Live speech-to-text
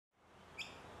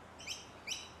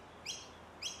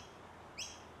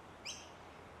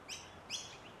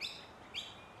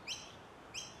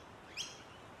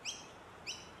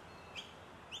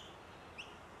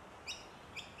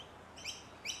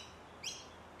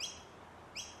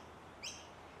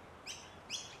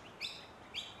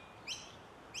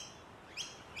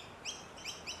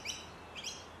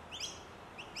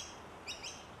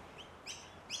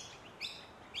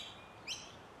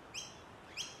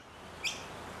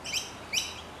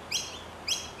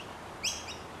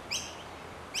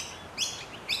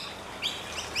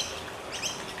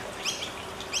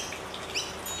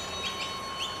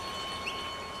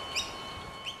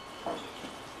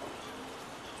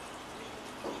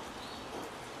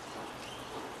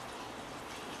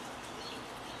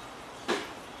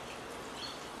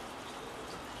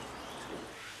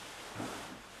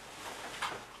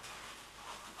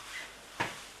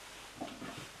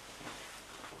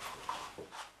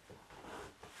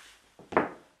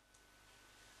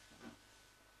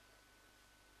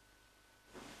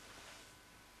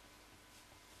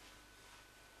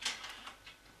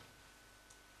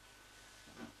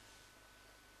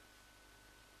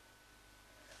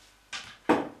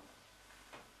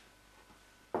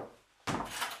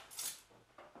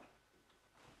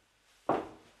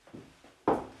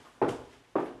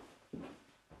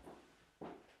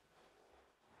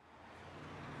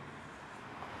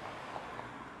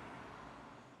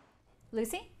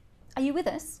Lucy, are you with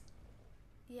us?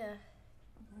 Yeah.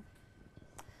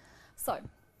 So,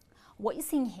 what you're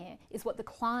seeing here is what the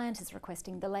client is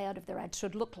requesting the layout of their ad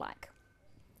should look like.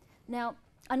 Now,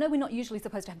 I know we're not usually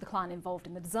supposed to have the client involved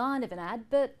in the design of an ad,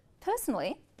 but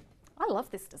personally, I love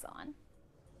this design.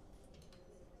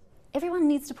 Everyone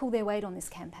needs to pull their weight on this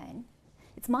campaign.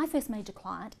 It's my first major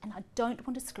client and I don't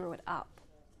want to screw it up.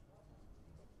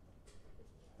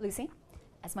 Lucy,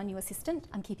 as my new assistant,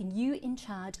 I'm keeping you in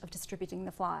charge of distributing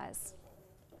the flyers.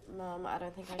 Mum, I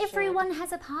don't think I should. Everyone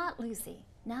has a part, Lucy.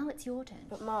 Now it's your turn.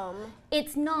 But Mum...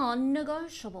 It's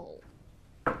non-negotiable.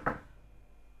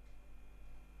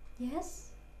 Yes?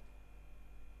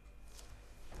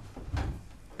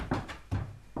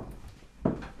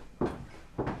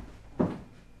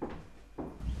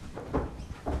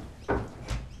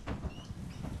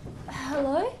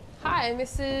 Hello? Hi,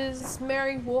 Mrs.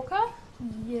 Mary Walker?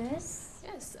 Yes?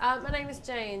 Yes, my name is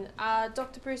Jane.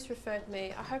 Dr. Bruce referred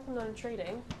me. I hope I'm not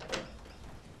intruding.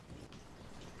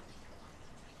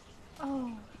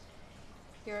 Oh,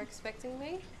 You're expecting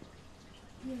me?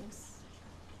 yes.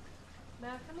 May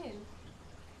I come in?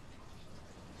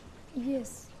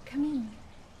 Yes, come in.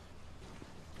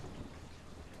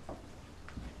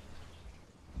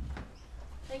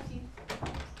 Thank you.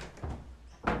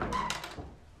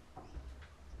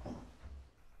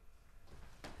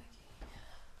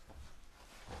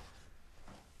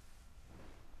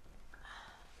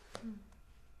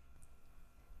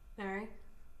 Mary?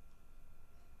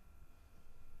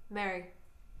 Mary?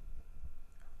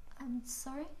 I'm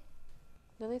sorry?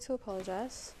 No need to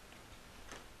apologise.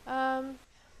 How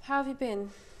have you been?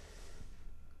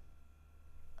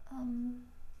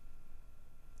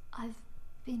 I've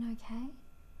been okay.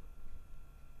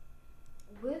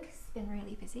 Work's been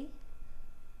really busy.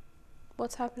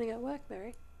 What's happening at work,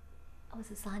 Mary? I was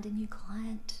assigned a new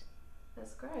client.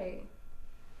 That's great.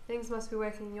 Things must be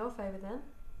working in your favour then.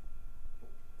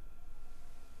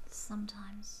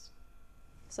 Sometimes.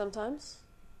 Sometimes?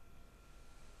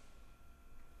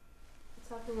 What's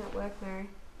happening at work, Mary?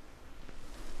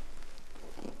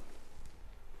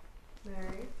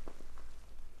 Mary?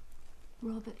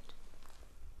 Robert,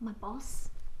 my boss,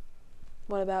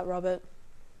 What about Robert?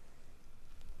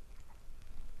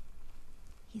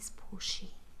 he's pushy.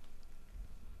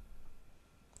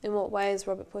 In what way is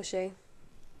Robert pushy?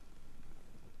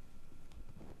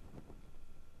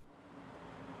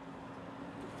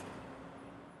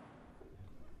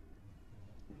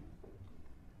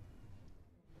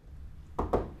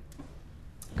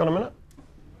 Got a minute?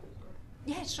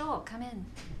 Yeah, sure, come in.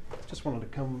 Just wanted to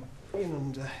come in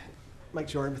and make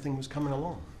sure everything was coming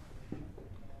along.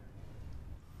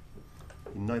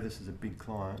 You know this is a big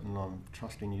client and I'm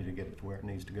trusting you to get it to where it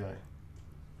needs to go.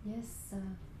 Yes,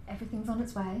 everything's on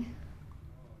its way.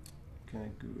 Okay,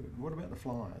 good. What about the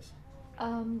flyers?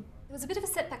 There was a bit of a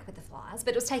setback with the flyers,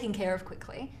 but it was taken care of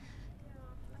quickly.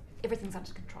 Everything's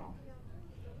under control.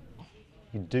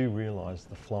 You do realise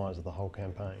the flyers of the whole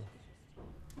campaign?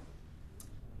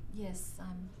 Yes,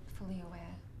 I'm fully aware.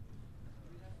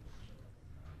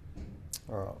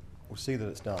 All right, we'll see that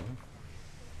it's done.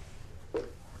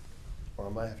 Or I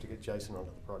may have to get Jason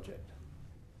onto the project.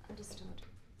 Understood.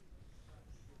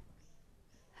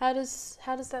 How does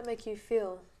that make you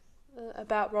feel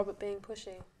about Robert being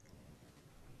pushy?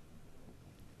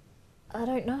 I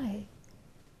don't know.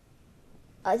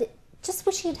 Just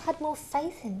wish he'd had more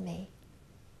faith in me.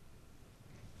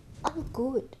 I'm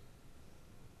good.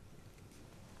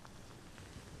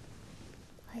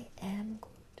 I am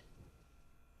good.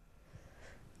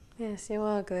 Yes, you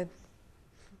are good.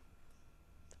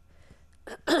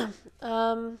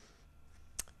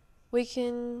 We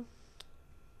can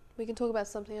talk about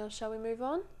something else. Shall we move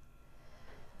on?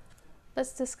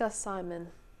 Let's discuss Simon.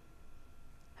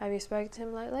 Have you spoken to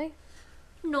him lately?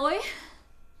 No.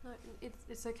 No,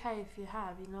 it's okay if you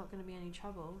have. You're not going to be any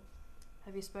trouble.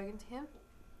 Have you spoken to him?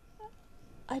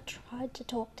 I tried to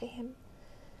talk to him.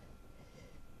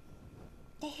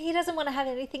 He doesn't want to have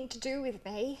anything to do with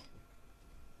me.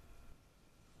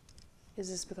 Is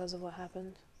this because of what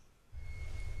happened?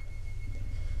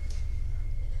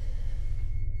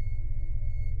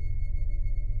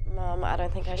 Mum, I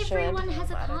don't think I should. Everyone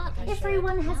has a Mum, I don't part. think I should.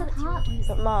 Everyone has a part. Lucy.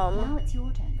 But Mum... Now it's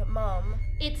your turn. But Mum...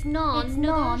 It's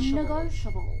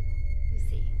non-negotiable.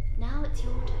 Lucy, now it's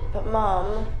your turn. But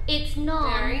Mum... It's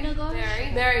non-negotiable.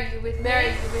 Mary, you with me? Mary,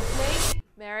 you with me?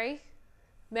 Mary?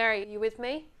 Mary, you with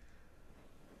me?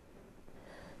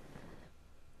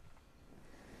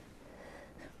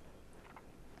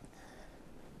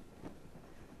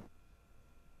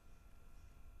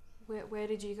 Where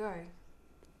did you go?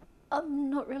 I'm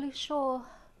not really sure.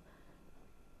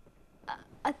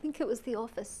 I think it was the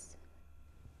office.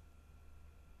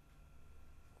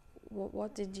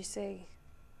 What did you see?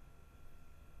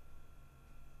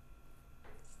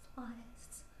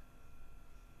 Flies.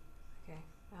 Okay.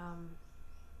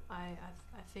 I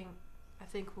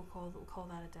think we'll call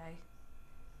that a day.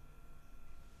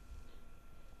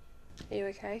 Are you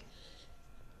okay?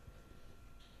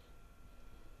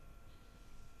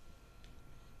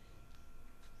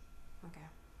 Okay.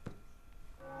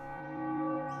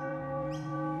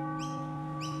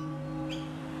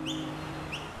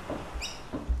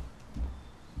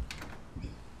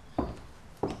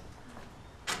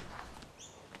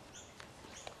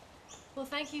 Well,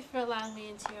 thank you for allowing me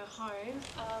into your home.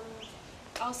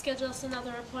 I'll schedule us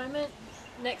another appointment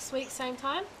next week, same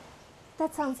time.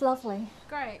 That sounds lovely.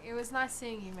 Great. It was nice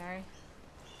seeing you, Mary.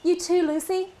 You too,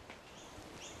 Lucy?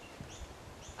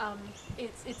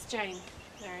 It's Jane,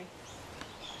 Mary.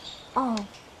 Oh,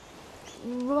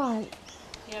 right.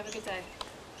 You have a good day.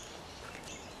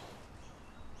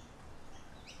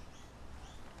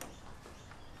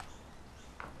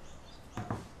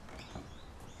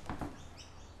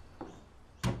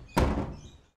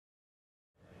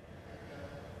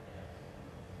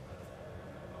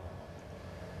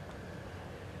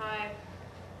 Hi.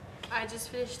 I just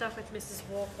finished up with Mrs.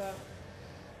 Walker.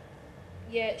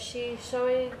 Yeah, she's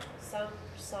showing some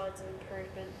signs of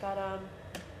improvement, but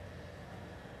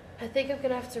I think I'm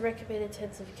gonna have to recommend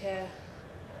intensive care.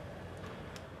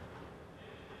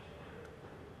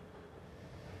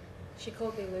 She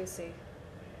called me Lucy.